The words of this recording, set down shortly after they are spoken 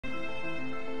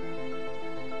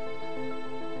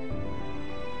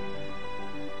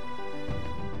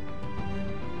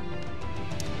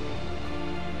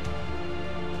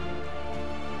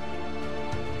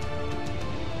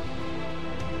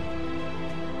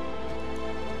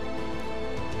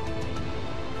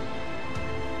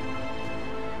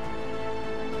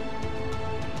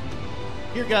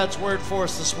Hear God's word for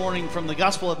us this morning from the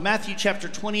Gospel of Matthew chapter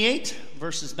 28,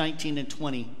 verses 19 and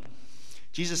 20.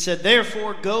 Jesus said,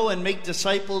 "Therefore go and make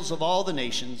disciples of all the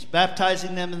nations,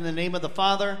 baptizing them in the name of the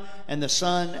Father and the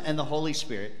Son and the Holy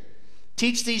Spirit.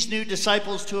 Teach these new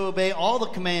disciples to obey all the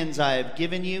commands I have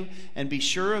given you, and be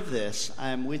sure of this, I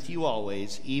am with you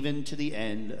always, even to the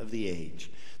end of the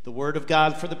age." The word of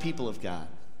God for the people of God.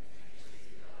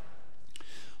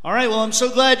 All right, well, I'm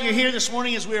so glad you're here this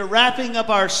morning as we are wrapping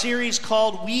up our series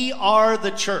called We Are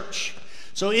the Church.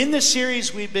 So in this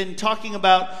series, we've been talking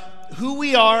about who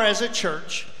we are as a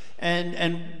church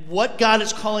and what God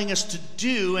is calling us to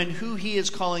do and who He is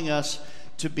calling us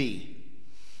to be.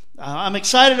 I'm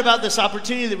excited about this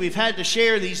opportunity that we've had to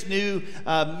share these new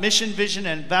mission, vision,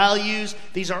 and values.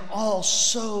 These are all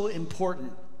so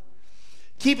important.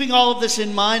 Keeping all of this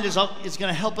in mind is going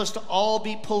to help us to all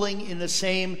be pulling in the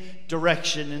same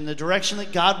direction, in the direction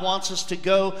that God wants us to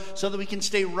go, so that we can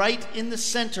stay right in the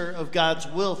center of God's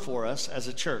will for us as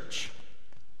a church.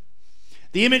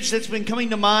 The image that's been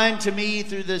coming to mind to me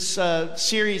through this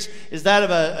series is that of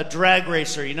a drag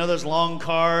racer. You know those long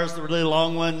cars, the really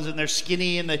long ones, and they're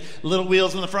skinny, and the little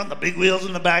wheels in the front, the big wheels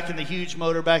in the back, and the huge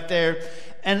motor back there.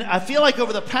 And I feel like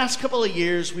over the past couple of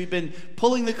years, we've been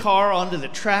pulling the car onto the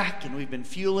track, and we've been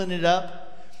fueling it up.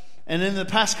 And in the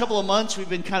past couple of months, we've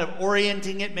been kind of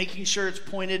orienting it, making sure it's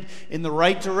pointed in the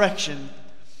right direction.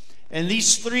 And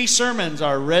these three sermons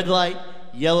are red light,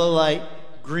 yellow light,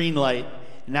 green light.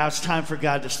 And now it's time for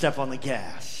God to step on the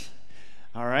gas.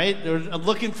 All right? I'm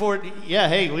looking forward to, yeah,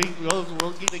 hey,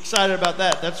 we'll get excited about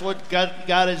that. That's what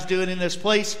God is doing in this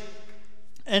place.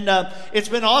 And it's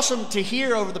been awesome to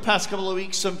hear over the past couple of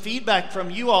weeks some feedback from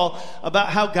you all about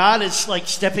how God is like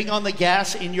stepping on the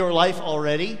gas in your life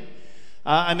already.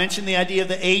 I mentioned the idea of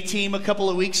the A-team a couple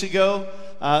of weeks ago,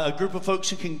 a group of folks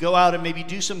who can go out and maybe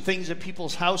do some things at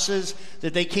people's houses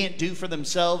that they can't do for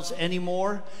themselves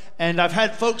anymore. And I've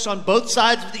had folks on both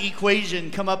sides of the equation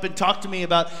come up and talk to me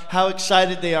about how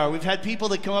excited they are. We've had people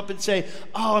that come up and say,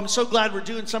 "Oh, I'm so glad we're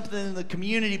doing something in the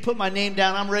community. Put my name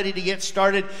down. I'm ready to get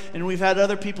started." And we've had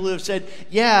other people who have said,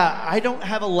 "Yeah, I don't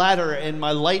have a ladder and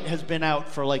my light has been out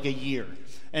for like a year."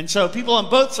 And so people on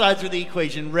both sides of the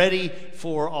equation ready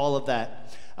for all of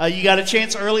that. You got a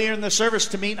chance earlier in the service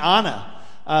to meet Anna.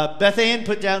 Beth Ann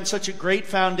put down such a great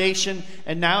foundation,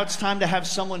 and now it's time to have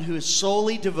someone who is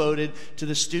solely devoted to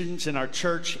the students in our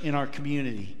church, in our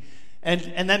community.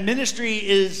 And that ministry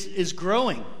is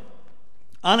growing.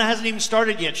 Anna hasn't even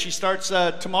started yet. She starts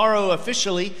tomorrow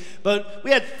officially, but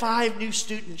we had 5 new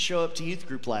students show up to youth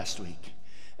group last week.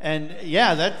 And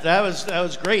yeah, that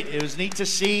was great. It was neat to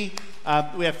see.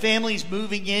 We have families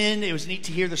moving in. It was neat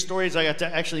to hear the stories. I got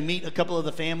to actually meet a couple of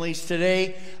the families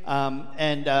today.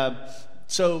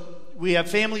 So we have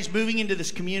families moving into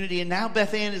this community, and now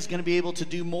Beth Ann is going to be able to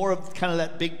do more of kind of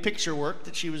that big picture work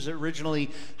that she was originally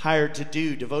hired to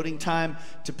do, devoting time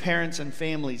to parents and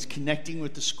families, connecting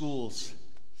with the schools.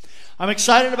 I'm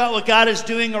excited about what God is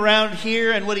doing around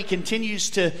here and what He continues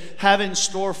to have in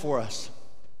store for us.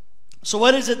 So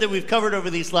what is it that we've covered over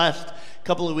these last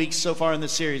couple of weeks so far in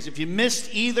this series? If you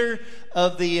missed either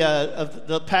of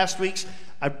the past weeks,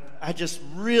 I just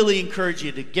really encourage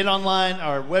you to get online,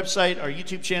 our website, our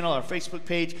YouTube channel, our Facebook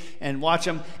page, and watch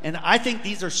them. And I think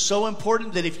these are so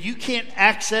important that if you can't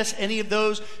access any of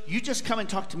those, you just come and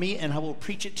talk to me and I will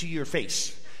preach it to your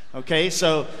face. Okay?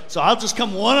 So I'll just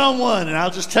come one-on-one and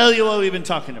I'll just tell you what we've been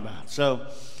talking about. So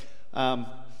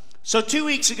 2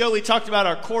 weeks ago, we talked about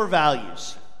our core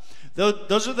values.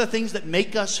 Those are the things that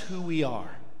make us who we are.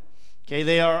 Okay?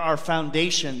 They are our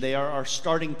foundation. They are our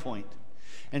starting point.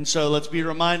 And so let's be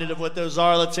reminded of what those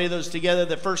are. Let's say those together.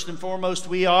 That first and foremost,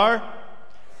 we have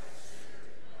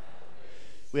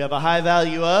a high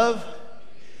value of,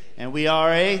 and we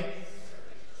are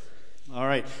all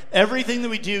right. Everything that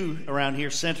we do around here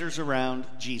centers around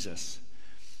Jesus.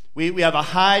 We have a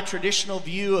high traditional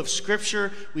view of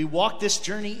Scripture. We walk this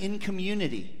journey in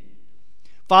community.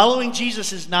 Following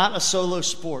Jesus is not a solo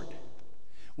sport.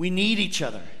 We need each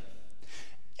other.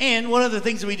 And one of the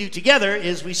things that we do together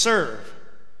is we serve.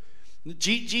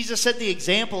 Jesus set the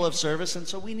example of service, and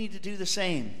so we need to do the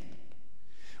same.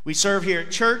 We serve here at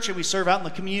church, and we serve out in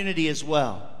the community as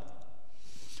well.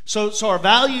 So our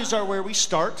values are where we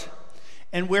start,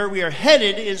 and where we are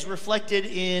headed is reflected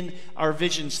in our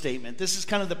vision statement. This is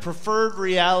kind of the preferred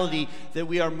reality that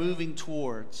we are moving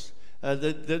towards,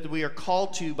 that we are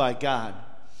called to by God.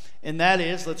 And that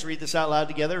is, let's read this out loud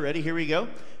together. Ready? Here we go.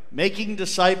 Making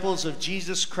disciples of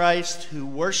Jesus Christ who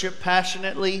worship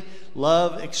passionately,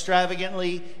 love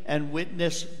extravagantly, and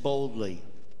witness boldly.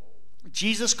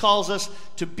 Jesus calls us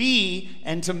to be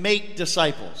and to make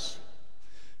disciples.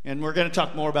 And we're going to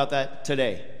talk more about that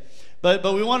today. But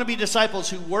we want to be disciples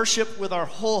who worship with our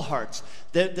whole hearts,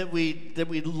 that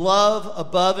we love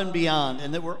above and beyond,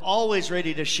 and that we're always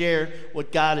ready to share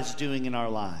what God is doing in our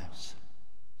lives.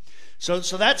 So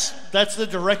that's the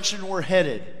direction we're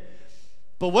headed.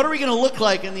 But what are we going to look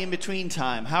like in the in-between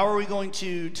time? How are we going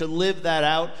to live that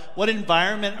out? What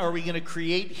environment are we going to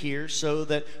create here so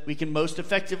that we can most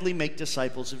effectively make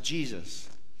disciples of Jesus?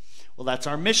 Well, that's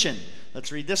our mission.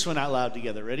 Let's read this one out loud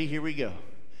together. Ready? Here we go.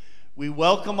 We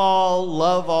welcome all,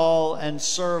 love all, and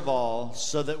serve all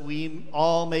so that we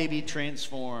all may be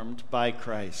transformed by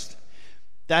Christ.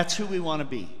 That's who we want to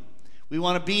be. We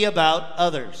want to be about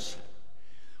others.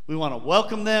 We want to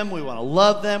welcome them. We want to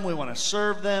love them. We want to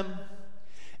serve them.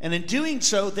 And in doing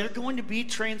so, they're going to be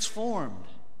transformed.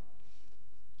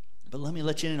 But let me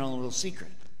let you in on a little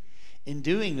secret. In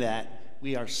doing that,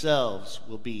 we ourselves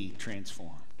will be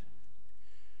transformed.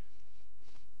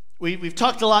 We've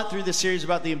talked a lot through this series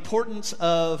about the importance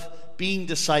of being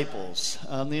disciples,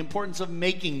 the importance of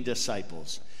making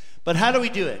disciples. But how do we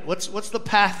do it? What's the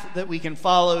path that we can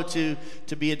follow to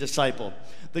be a disciple?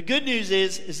 The good news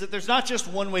is that there's not just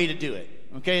one way to do it.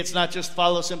 Okay, it's not just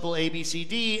follow simple A, B, C,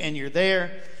 D, and you're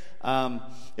there.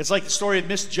 It's like the story of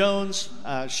Miss Jones.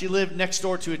 She lived next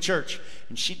door to a church,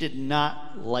 and she did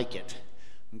not like it.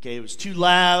 Okay, it was too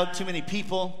loud, too many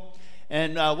people.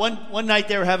 And one night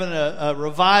they were having a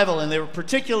revival, and they were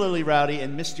particularly rowdy,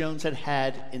 and Miss Jones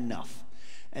had enough.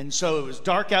 And so it was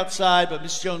dark outside, but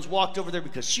Miss Jones walked over there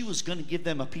because she was going to give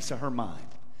them a piece of her mind.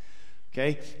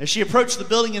 Okay? As she approached the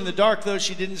building in the dark, though,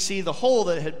 she didn't see the hole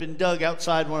that had been dug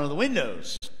outside one of the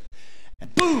windows.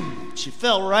 And boom! She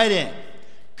fell right in.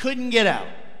 Couldn't get out.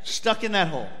 Stuck in that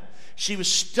hole. She was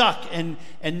stuck, and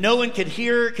no one could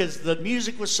hear her because the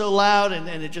music was so loud, and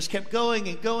it just kept going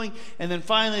and going. And then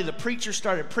finally the preacher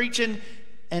started preaching,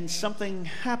 and something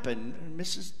happened.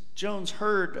 Mrs. Jones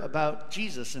heard about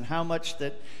Jesus and how much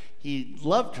that he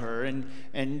loved her,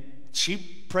 and she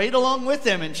prayed along with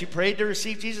him, and she prayed to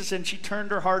receive Jesus, and she turned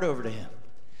her heart over to him.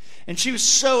 And she was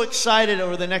so excited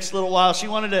over the next little while. She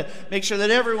wanted to make sure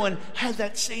that everyone had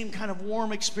that same kind of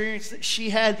warm experience that she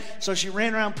had, so she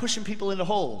ran around pushing people into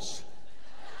holes.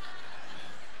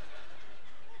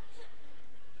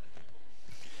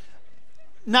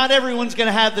 Not everyone's going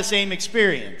to have the same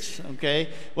experience, okay?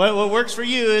 What works for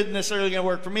you isn't necessarily going to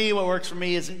work for me. What works for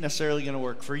me isn't necessarily going to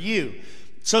work for you.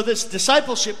 So this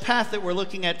discipleship path that we're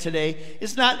looking at today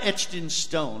is not etched in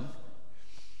stone.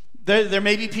 There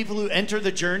may be people who enter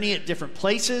the journey at different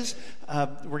places.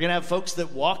 We're going to have folks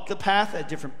that walk the path at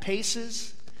different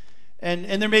paces.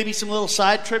 And there may be some little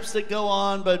side trips that go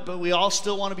on, but we all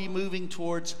still want to be moving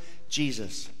towards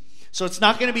Jesus. So it's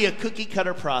not going to be a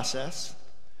cookie-cutter process,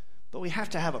 but we have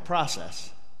to have a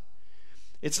process.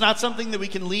 It's not something that we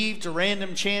can leave to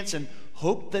random chance and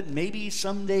hope that maybe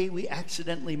someday we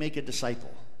accidentally make a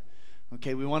disciple.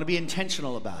 Okay, we want to be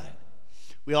intentional about it.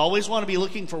 We always want to be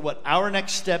looking for what our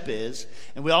next step is,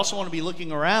 and we also want to be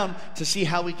looking around to see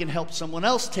how we can help someone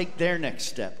else take their next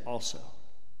step also.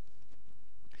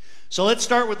 So let's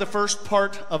start with the first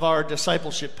part of our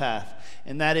discipleship path,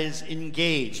 and that is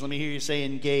engage. Let me hear you say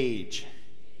engage.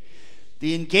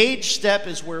 The engage step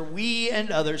is where we and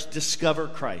others discover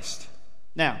Christ.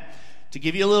 Now, to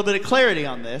give you a little bit of clarity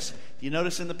on this, you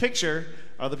notice in the picture,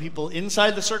 are the people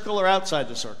inside the circle or outside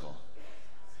the circle?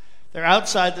 They're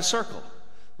outside the circle.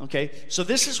 Okay, so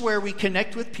this is where we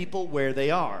connect with people where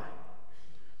they are.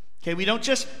 Okay, we don't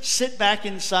just sit back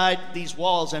inside these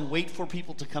walls and wait for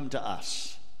people to come to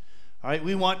us. All right,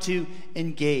 we want to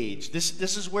engage.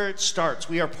 This is where it starts.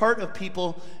 We are part of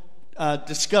people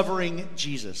discovering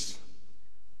Jesus.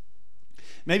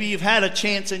 Maybe you've had a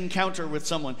chance encounter with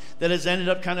someone that has ended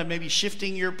up kind of maybe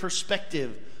shifting your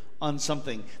perspective on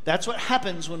something. That's what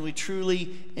happens when we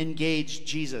truly engage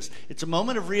Jesus. It's a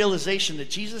moment of realization that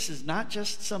Jesus is not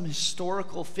just some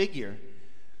historical figure,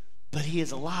 but he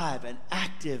is alive and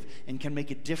active and can make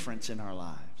a difference in our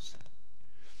lives.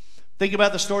 Think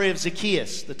about the story of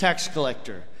Zacchaeus, the tax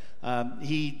collector.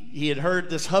 He had heard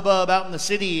this hubbub out in the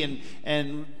city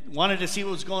and wanted to see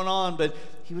what was going on, but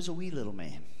he was a wee little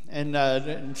man.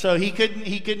 And so he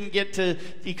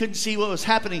couldn't see what was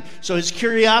happening. So his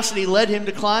curiosity led him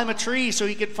to climb a tree so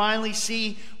he could finally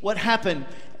see what happened,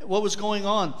 what was going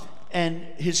on. And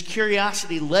his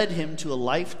curiosity led him to a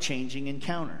life-changing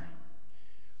encounter.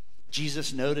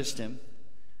 Jesus noticed him,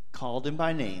 called him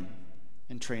by name,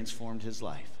 and transformed his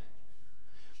life.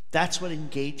 That's what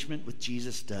engagement with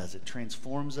Jesus does. It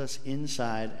transforms us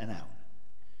inside and out.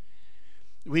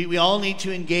 We all need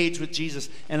to engage with Jesus.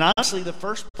 And honestly, the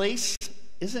first place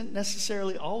isn't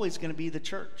necessarily always going to be the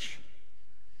church.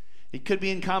 It could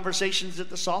be in conversations at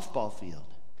the softball field.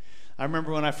 I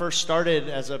remember when I first started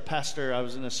as a pastor, I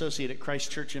was an associate at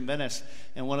Christ Church in Venice,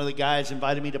 and one of the guys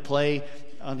invited me to play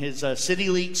on his City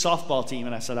League softball team,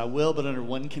 and I said, I will, but under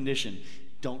one condition.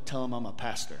 Don't tell him I'm a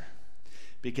pastor.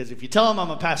 Because if you tell them I'm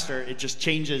a pastor, it just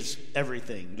changes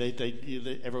everything.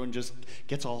 Everyone just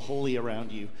gets all holy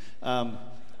around you.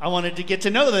 I wanted to get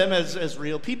to know them as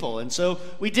real people. And so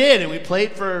we did, and we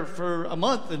played for a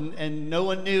month, and no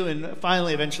one knew. And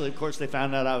finally, eventually, of course, they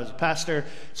found out I was a pastor.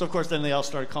 So, of course, then they all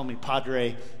started calling me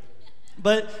Padre.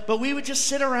 But we would just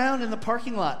sit around in the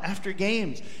parking lot after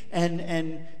games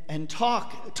and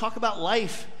talk about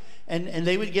life. And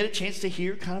they would get a chance to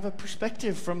hear kind of a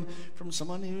perspective from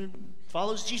someone who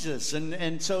follows Jesus.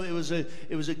 And so it was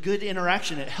a good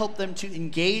interaction. It helped them to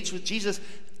engage with Jesus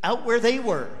out where they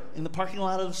were, in the parking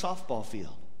lot of the softball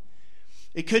field.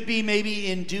 It could be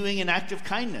maybe in doing an act of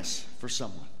kindness for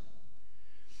someone.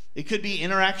 It could be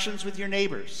interactions with your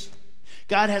neighbors.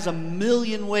 God has a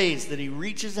million ways that he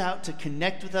reaches out to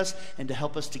connect with us and to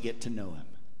help us to get to know him.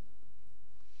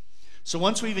 So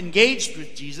once we've engaged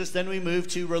with Jesus, then we move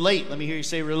to relate. Let me hear you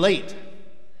say relate.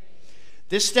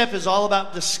 This step is all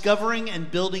about discovering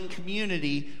and building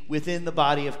community within the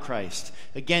body of Christ.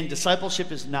 Again,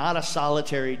 discipleship is not a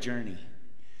solitary journey.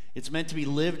 It's meant to be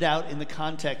lived out in the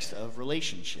context of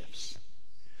relationships.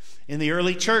 In the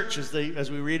early church,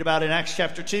 as we read about in Acts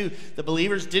chapter 2, the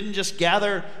believers didn't just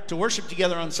gather to worship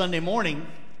together on Sunday morning.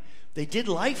 They did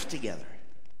life together.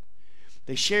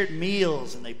 They shared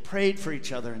meals, and they prayed for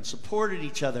each other and supported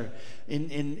each other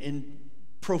in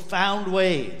profound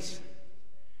ways.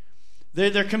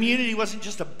 Their community wasn't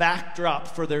just a backdrop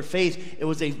for their faith. It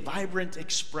was a vibrant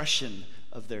expression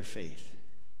of their faith.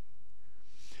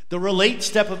 The relate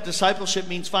step of discipleship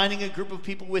means finding a group of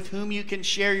people with whom you can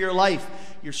share your life,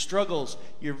 your struggles,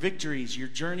 your victories, your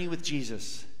journey with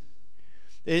Jesus.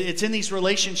 It's in these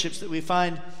relationships that we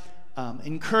find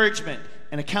encouragement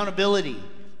and accountability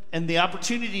and the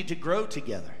opportunity to grow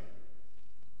together.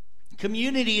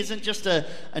 Community isn't just a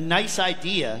nice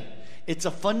idea. It's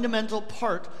a fundamental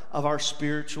part of our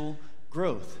spiritual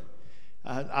growth.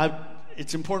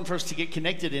 It's important for us to get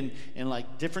connected in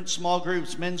like different small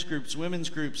groups, men's groups, women's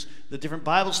groups, the different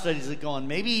Bible studies that go on.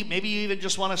 Maybe you even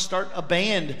just want to start a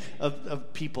band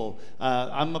of people.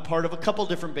 I'm a part of a couple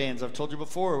different bands. I've told you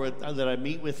before that I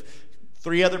meet with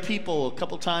 3 other people a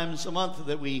couple times a month,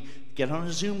 that we get on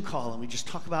a Zoom call and we just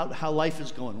talk about how life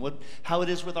is going, how it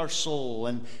is with our soul,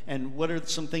 and what are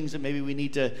some things that maybe we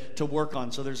need to work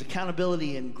on. So there's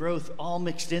accountability and growth all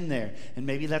mixed in there. And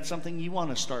maybe that's something you want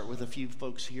to start with a few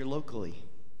folks here locally.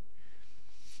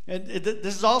 And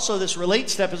this relate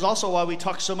step is also why we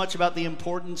talk so much about the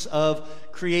importance of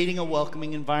creating a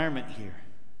welcoming environment here.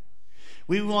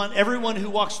 We want everyone who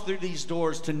walks through these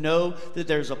doors to know that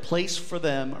there's a place for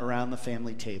them around the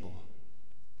family table.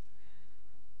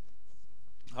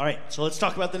 All right, so let's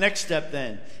talk about the next step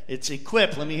then. It's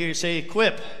equip. Let me hear you say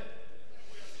equip.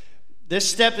 This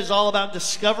step is all about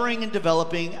discovering and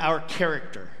developing our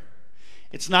character.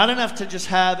 It's not enough to just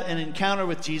have an encounter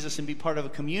with Jesus and be part of a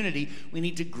community. We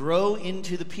need to grow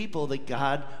into the people that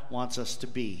God wants us to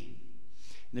be.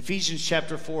 In Ephesians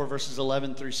chapter 4, verses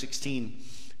 11 through 16,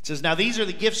 it says, "Now these are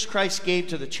the gifts Christ gave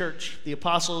to the church, the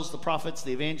apostles, the prophets,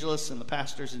 the evangelists, and the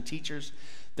pastors and teachers.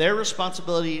 Their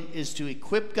responsibility is to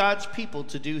equip God's people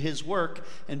to do his work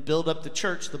and build up the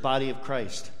church, the body of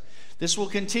Christ. This will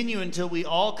continue until we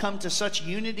all come to such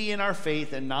unity in our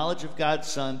faith and knowledge of God's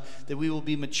Son that we will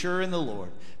be mature in the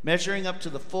Lord, measuring up to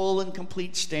the full and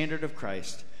complete standard of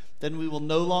Christ. Then we will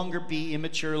no longer be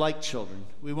immature like children.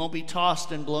 We won't be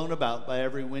tossed and blown about by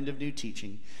every wind of new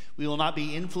teaching. We will not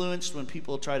be influenced when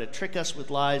people try to trick us with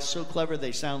lies so clever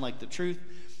they sound like the truth.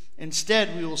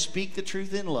 Instead, we will speak the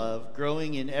truth in love,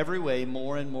 growing in every way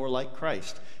more and more like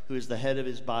Christ, who is the head of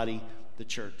his body, the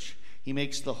church. He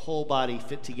makes the whole body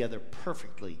fit together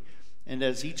perfectly. And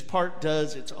as each part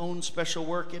does its own special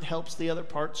work, it helps the other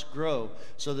parts grow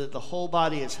so that the whole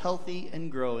body is healthy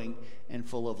and growing and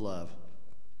full of love."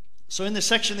 So in this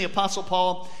section, the Apostle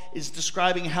Paul is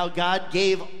describing how God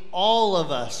gave all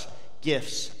of us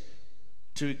gifts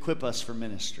to equip us for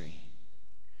ministry.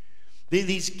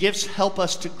 These gifts help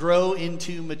us to grow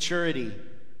into maturity.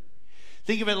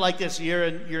 Think of it like this. You're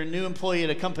a new employee at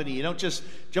a company. You don't just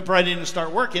jump right in and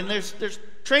start working. There's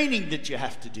training that you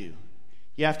have to do.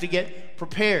 You have to get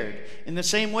prepared. In the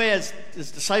same way as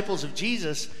disciples of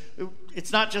Jesus,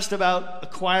 it's not just about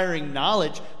acquiring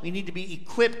knowledge. We need to be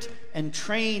equipped and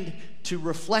trained to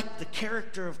reflect the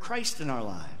character of Christ in our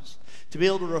lives, to be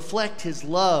able to reflect his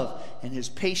love and his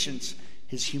patience,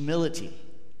 his humility.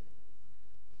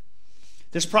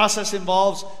 This process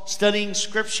involves studying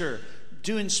Scripture,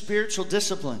 doing spiritual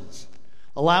disciplines,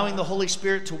 allowing the Holy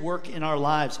Spirit to work in our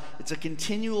lives. It's a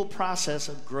continual process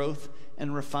of growth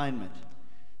and refinement.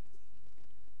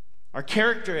 Our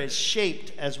character is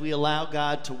shaped as we allow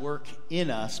God to work in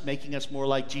us, making us more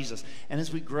like Jesus. And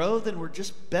as we grow, then we're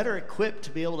just better equipped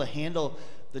to be able to handle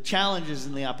the challenges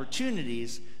and the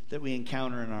opportunities that we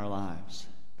encounter in our lives.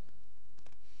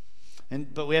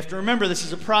 But we have to remember this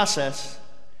is a process.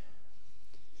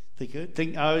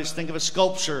 I always think of a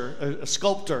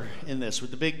sculptor in this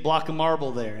with the big block of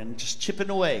marble there and just chipping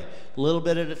away a little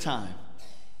bit at a time.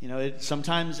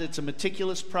 Sometimes it's a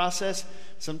meticulous process.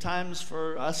 Sometimes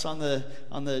for us on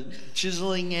the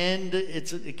chiseling end,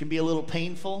 it can be a little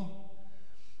painful.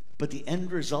 But the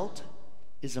end result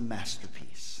is a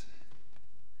masterpiece.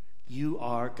 You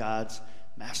are God's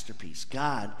masterpiece.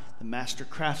 God, the master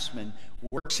craftsman,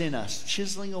 works in us,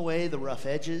 chiseling away the rough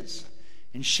edges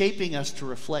and shaping us to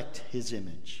reflect his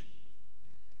image.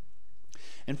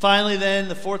 And finally then,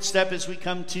 the fourth step is we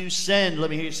come to send. Let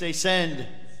me hear you say send.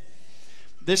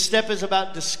 This step is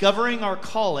about discovering our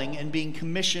calling and being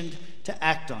commissioned to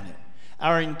act on it.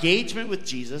 Our engagement with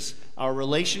Jesus, our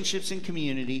relationships in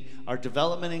community, our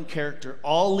development in character,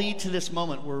 all lead to this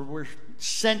moment where we're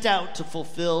sent out to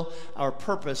fulfill our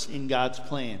purpose in God's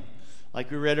plan. Like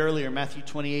we read earlier, Matthew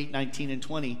 28:19 and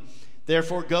 20.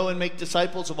 Therefore, go and make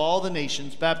disciples of all the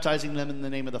nations, baptizing them in the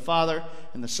name of the Father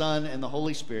and the Son and the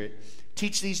Holy Spirit.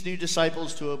 Teach these new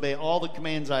disciples to obey all the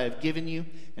commands I have given you,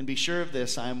 and be sure of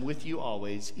this, I am with you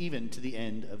always, even to the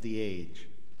end of the age.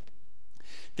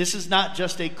 This is not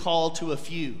just a call to a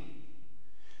few.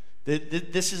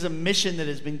 This is a mission that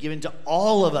has been given to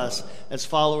all of us as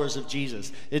followers of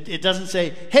Jesus. It doesn't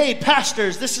say, hey,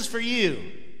 pastors, this is for you.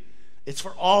 It's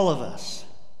for all of us.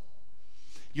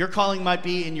 Your calling might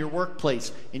be in your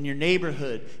workplace, in your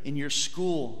neighborhood, in your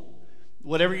school,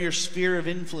 whatever your sphere of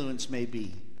influence may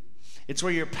be. It's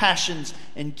where your passions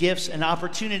and gifts and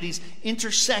opportunities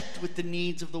intersect with the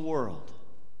needs of the world.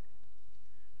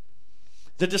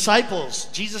 The disciples,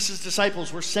 Jesus'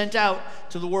 disciples, were sent out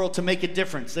to the world to make a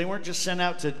difference. They weren't just sent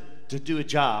out to do a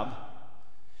job.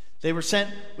 They were sent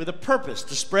with a purpose,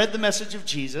 to spread the message of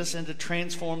Jesus and to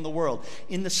transform the world.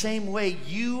 In the same way,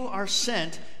 you are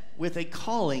sent with a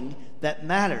calling that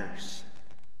matters.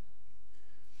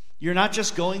 You're not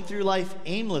just going through life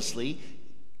aimlessly.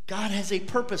 God has a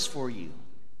purpose for you.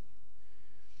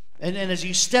 And as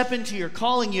you step into your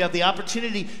calling, you have the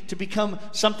opportunity to become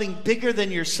something bigger than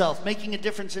yourself, making a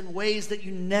difference in ways that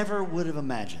you never would have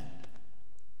imagined.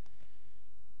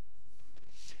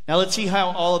 Now let's see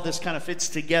how all of this kind of fits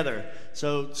together.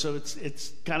 So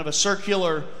it's kind of a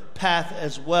circular path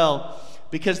as well,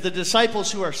 because the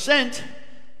disciples who are sent,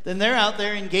 then they're out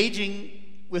there engaging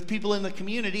with people in the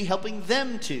community, helping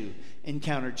them to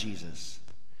encounter Jesus.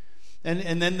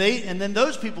 And then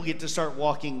those people get to start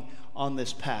walking on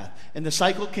this path. And the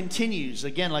cycle continues.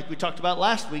 Again, like we talked about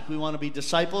last week, we want to be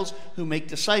disciples who make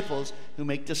disciples who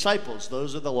make disciples.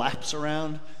 Those are the laps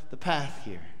around the path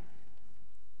here.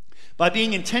 By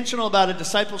being intentional about a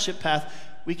discipleship path,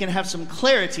 we can have some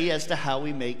clarity as to how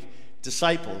we make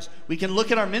disciples. We can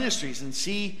look at our ministries and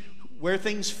see where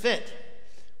things fit.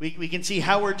 We can see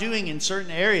how we're doing in certain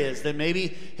areas that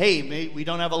maybe we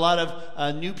don't have a lot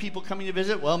of new people coming to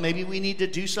visit. Well, maybe we need to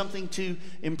do something to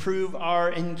improve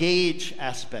our engage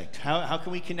aspect. How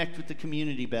can we connect with the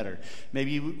community better?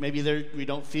 Maybe we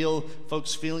don't feel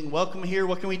folks feeling welcome here.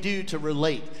 What can we do to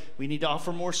relate? We need to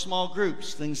offer more small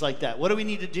groups, things like that. What do we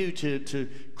need to do to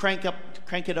crank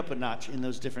it up a notch in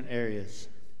those different areas?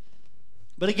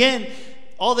 But again,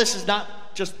 all this is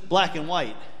not just black and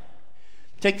white.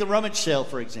 Take the rummage sale,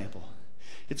 for example.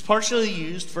 It's partially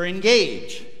used for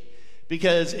engage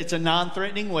because it's a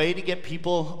non-threatening way to get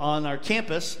people on our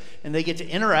campus and they get to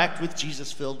interact with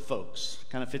Jesus-filled folks.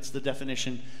 Kind of fits the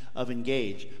definition of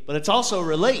engage. But it's also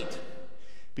relate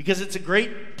because it's a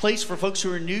great place for folks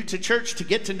who are new to church to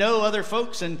get to know other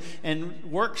folks and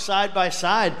work side by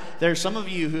side. There are some of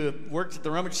you who have worked at the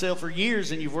rummage sale for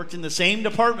years and you've worked in the same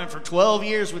department for 12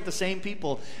 years with the same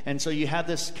people. And so you have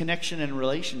this connection and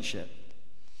relationship.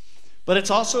 But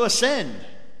it's also a send,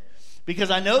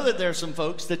 because I know that there are some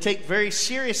folks that take very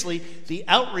seriously the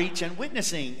outreach and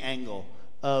witnessing angle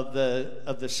of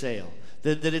the sale.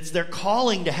 That it's their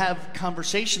calling to have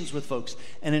conversations with folks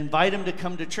and invite them to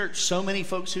come to church. So many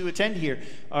folks who attend here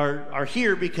are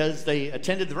here because they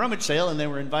attended the rummage sale and they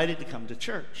were invited to come to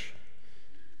church.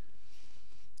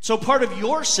 So part of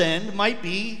your send might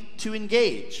be to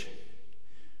engage,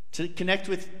 to connect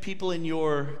with people in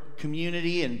your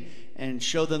community and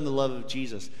show them the love of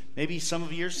Jesus. Maybe some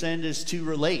of your send is to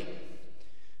relate.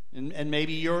 And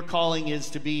maybe your calling is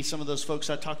to be some of those folks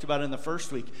I talked about in the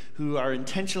first week who are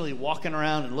intentionally walking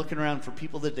around and looking around for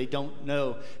people that they don't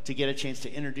know to get a chance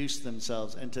to introduce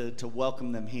themselves and to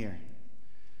welcome them here.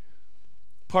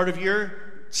 Part of your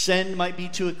send might be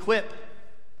to equip.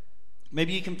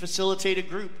 Maybe you can facilitate a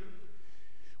group.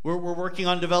 We're working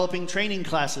on developing training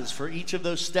classes for each of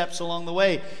those steps along the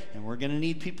way, and we're going to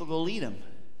need people to lead them.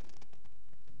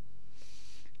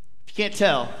 If you can't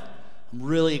tell, I'm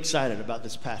really excited about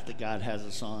this path that God has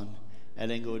us on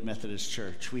at Englewood Methodist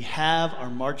Church. We have our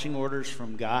marching orders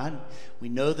from God. We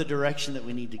know the direction that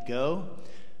we need to go.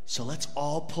 So let's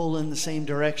all pull in the same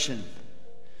direction.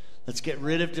 Let's get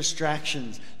rid of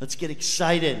distractions. Let's get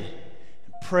excited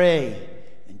and pray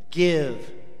and give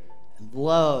and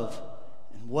love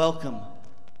and welcome,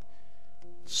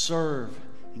 serve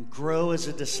and grow as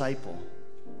a disciple.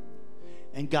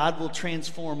 And God will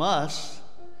transform us.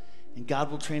 And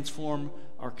God will transform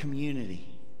our community.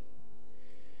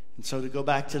 And so to go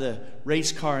back to the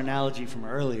race car analogy from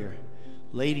earlier,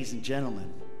 ladies and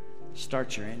gentlemen,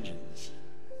 start your engines.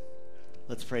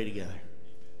 Let's pray together.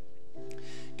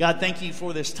 God, thank you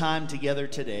for this time together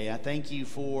today. I thank you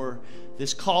for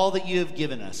this call that you have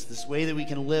given us, this way that we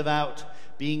can live out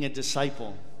being a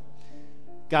disciple.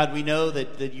 God, we know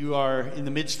that you are in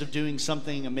the midst of doing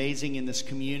something amazing in this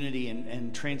community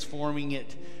and transforming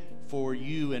it for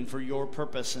you and for your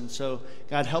purpose. And so,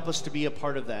 God, help us to be a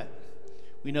part of that.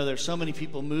 We know there's so many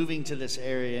people moving to this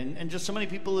area and just so many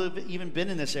people who have even been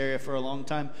in this area for a long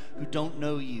time who don't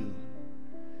know you.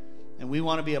 And we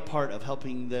want to be a part of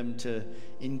helping them to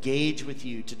engage with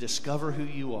you, to discover who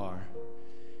you are,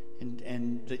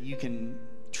 and that you can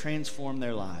transform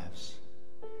their lives.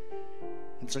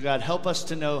 And so, God, help us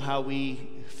to know how we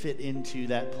fit into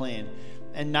that plan.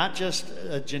 And not just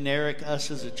a generic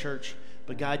us as a church,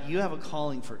 but God, you have a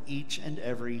calling for each and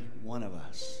every one of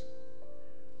us.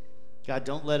 God,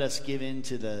 don't let us give in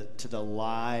to the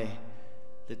lie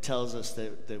that tells us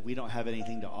that we don't have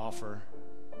anything to offer,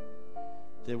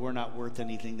 that we're not worth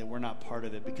anything, that we're not part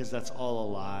of it, because that's all a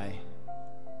lie.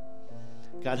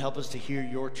 God, help us to hear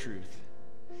your truth,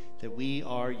 that we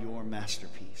are your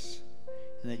masterpiece,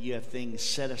 and that you have things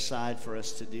set aside for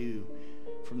us to do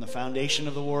from the foundation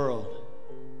of the world.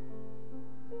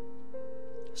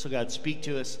 So God, speak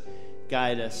to us,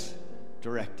 guide us,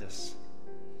 direct us.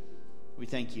 We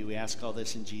thank you. We ask all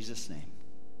this in Jesus' name.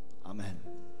 Amen.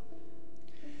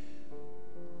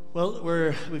 Well,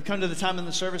 we've come to the time in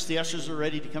the service. The ushers are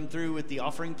ready to come through with the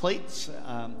offering plates.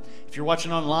 If you're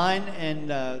watching online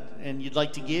and you'd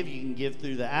like to give, you can give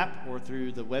through the app or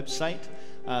through the website.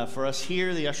 For us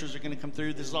here, the ushers are going to come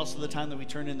through. This is also the time that we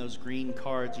turn in those green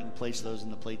cards. You can place those in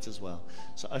the plates as well.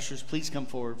 So ushers, please come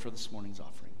forward for this morning's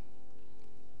offering.